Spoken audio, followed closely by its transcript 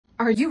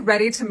Are you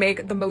ready to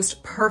make the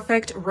most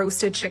perfect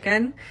roasted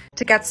chicken?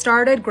 To get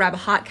started, grab a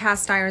hot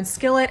cast iron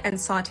skillet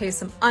and saute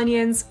some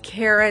onions,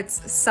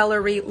 carrots,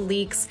 celery,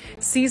 leeks,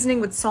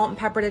 seasoning with salt and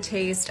pepper to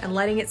taste, and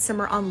letting it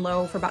simmer on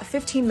low for about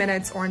 15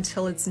 minutes or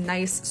until it's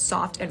nice,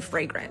 soft, and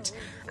fragrant.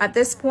 At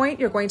this point,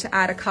 you're going to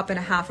add a cup and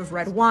a half of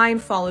red wine,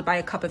 followed by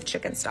a cup of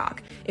chicken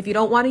stock. If you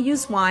don't want to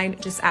use wine,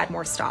 just add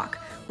more stock.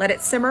 Let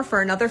it simmer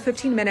for another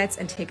 15 minutes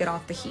and take it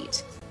off the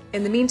heat.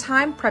 In the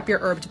meantime, prep your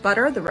herbed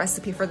butter. The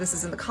recipe for this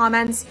is in the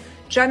comments.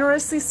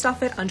 Generously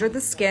stuff it under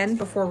the skin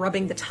before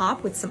rubbing the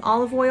top with some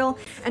olive oil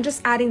and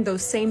just adding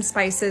those same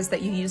spices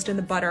that you used in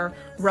the butter,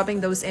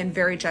 rubbing those in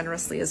very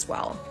generously as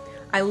well.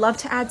 I love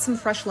to add some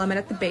fresh lemon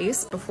at the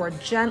base before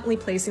gently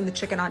placing the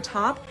chicken on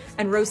top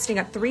and roasting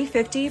at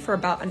 350 for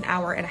about an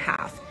hour and a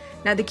half.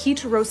 Now, the key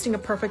to roasting a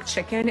perfect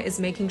chicken is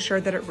making sure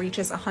that it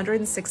reaches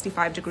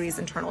 165 degrees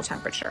internal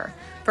temperature.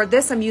 For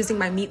this, I'm using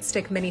my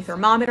MeatStick mini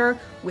thermometer,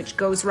 which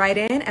goes right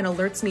in and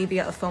alerts me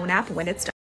via a phone app when it's done.